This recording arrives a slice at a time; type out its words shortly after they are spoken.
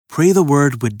Pray the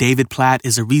Word with David Platt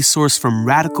is a resource from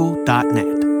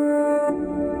radical.net.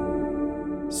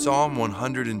 Psalm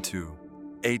 102,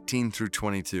 18 through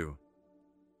 22.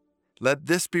 Let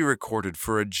this be recorded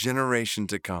for a generation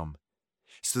to come,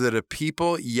 so that a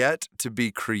people yet to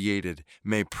be created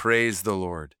may praise the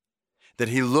Lord. That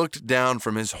he looked down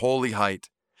from his holy height.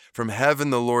 From heaven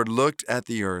the Lord looked at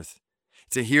the earth,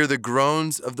 to hear the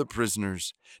groans of the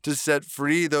prisoners, to set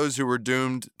free those who were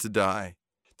doomed to die,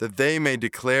 that they may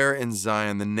declare in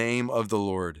Zion the name of the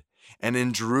Lord, and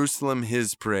in Jerusalem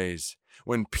his praise,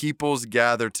 when peoples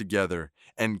gather together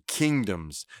and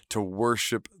kingdoms to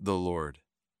worship the Lord.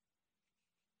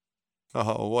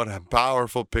 Oh, what a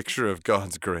powerful picture of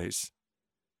God's grace.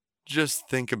 Just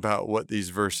think about what these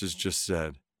verses just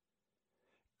said.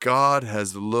 God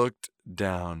has looked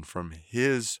down from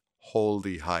his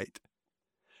holy height.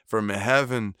 From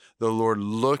heaven, the Lord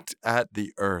looked at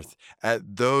the earth,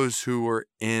 at those who were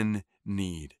in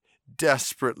need,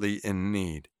 desperately in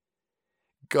need.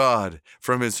 God,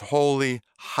 from his holy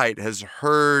height, has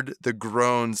heard the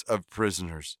groans of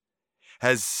prisoners,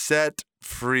 has set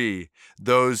free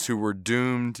those who were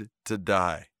doomed to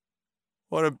die.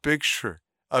 What a picture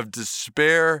of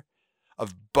despair,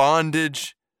 of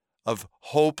bondage, of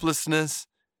hopelessness.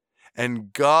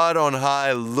 And God on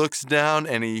high looks down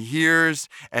and he hears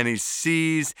and he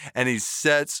sees and he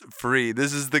sets free.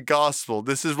 This is the gospel.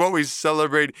 This is what we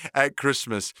celebrate at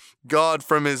Christmas. God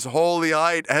from his holy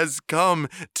height has come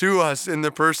to us in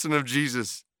the person of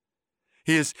Jesus.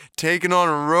 He has taken on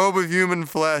a robe of human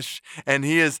flesh and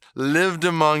he has lived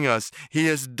among us. He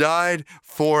has died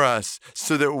for us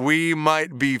so that we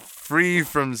might be free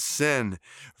from sin,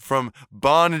 from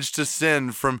bondage to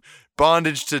sin, from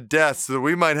bondage to death, so that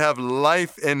we might have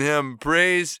life in him.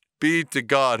 Praise be to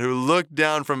God, who looked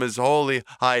down from his holy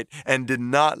height and did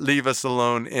not leave us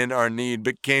alone in our need,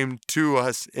 but came to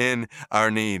us in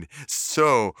our need.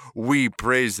 So we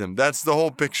praise him. That's the whole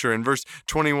picture in verse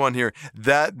 21 here,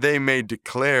 that they may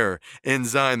declare in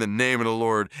Zion the name of the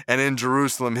Lord, and in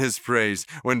Jerusalem his praise,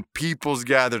 when peoples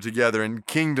gather together and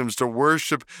kingdoms to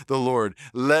worship the Lord.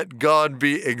 Let God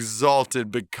be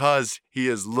exalted, because he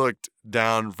has looked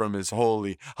down from his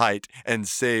holy height and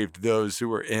saved those who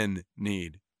were in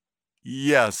need.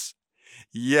 Yes,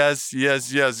 yes,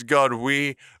 yes, yes. God,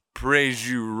 we praise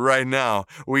you right now.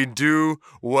 We do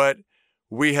what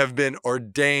we have been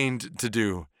ordained to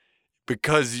do,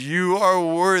 because you are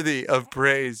worthy of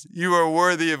praise. You are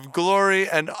worthy of glory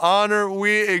and honor.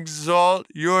 We exalt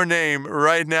your name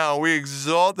right now. We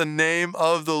exalt the name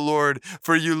of the Lord,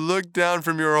 for you look down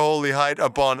from your holy height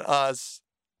upon us,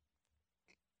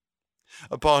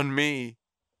 upon me.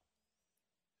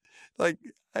 Like,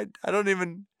 I don't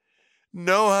even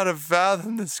know how to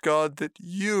fathom this, God, that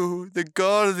you, the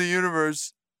God of the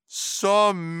universe,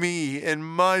 saw me in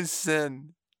my sin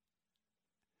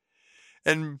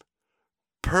and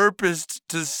purposed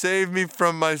to save me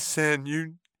from my sin.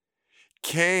 You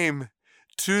came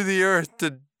to the earth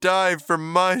to die for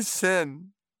my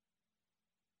sin.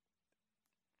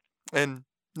 And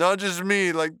not just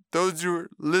me, like those who are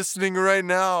listening right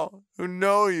now who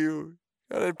know you.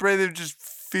 God, I pray they just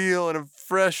feel in a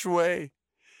fresh way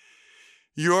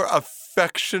your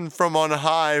affection from on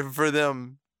high for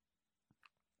them.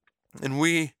 And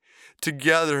we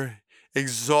together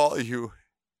exalt you,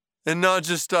 and not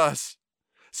just us,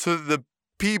 so that the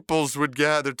peoples would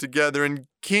gather together and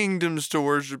kingdoms to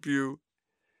worship you.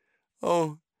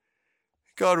 Oh,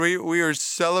 God, we are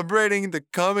celebrating the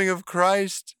coming of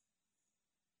Christ,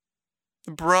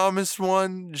 the promised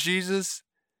one, Jesus,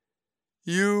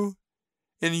 you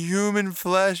in human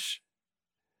flesh,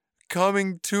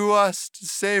 coming to us to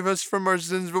save us from our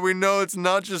sins. But we know it's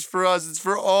not just for us, it's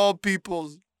for all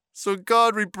peoples. So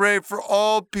God, we pray for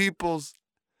all peoples,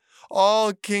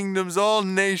 all kingdoms, all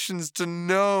nations to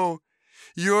know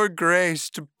your grace,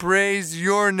 to praise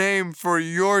your name for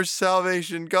your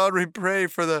salvation. God, we pray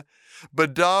for the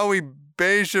Badawi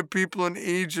Beja people in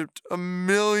Egypt, 1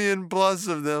 million plus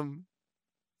of them.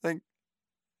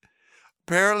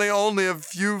 Apparently only a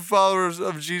few followers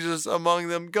of Jesus among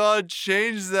them. God,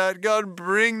 change that. God,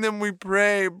 bring them, we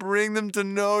pray. Bring them to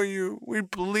know you. We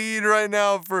plead right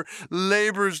now for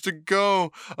laborers to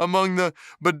go among the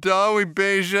Badawi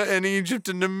Beja in Egypt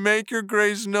and to make your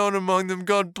grace known among them.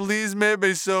 God, please may it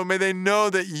be so. May they know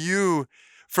that you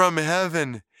from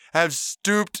heaven have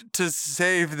stooped to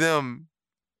save them.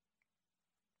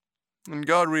 And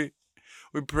God, we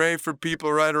pray for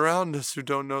people right around us who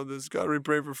don't know this. God, we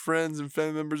pray for friends and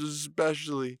family members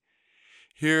especially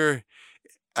here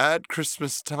at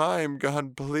Christmas time.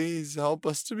 God, please help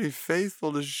us to be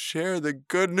faithful to share the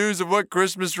good news of what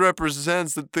Christmas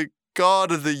represents, that the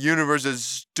God of the universe has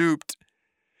stooped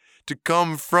to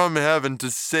come from heaven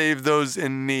to save those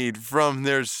in need from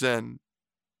their sin,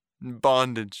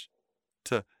 bondage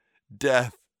to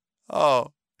death.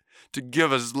 Oh, to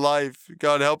give us life.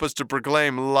 God, help us to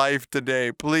proclaim life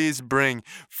today. Please bring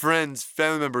friends,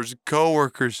 family members,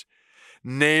 co-workers,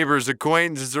 neighbors,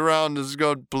 acquaintances around us.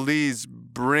 God, please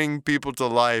bring people to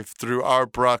life through our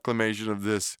proclamation of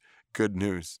this good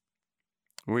news.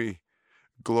 We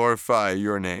glorify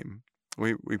your name.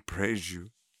 We praise you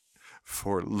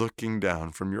for looking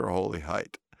down from your holy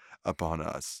height upon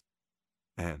us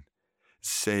and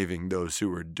saving those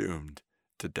who are doomed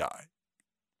to die.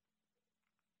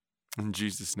 In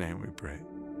Jesus' name we pray.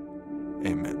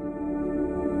 Amen.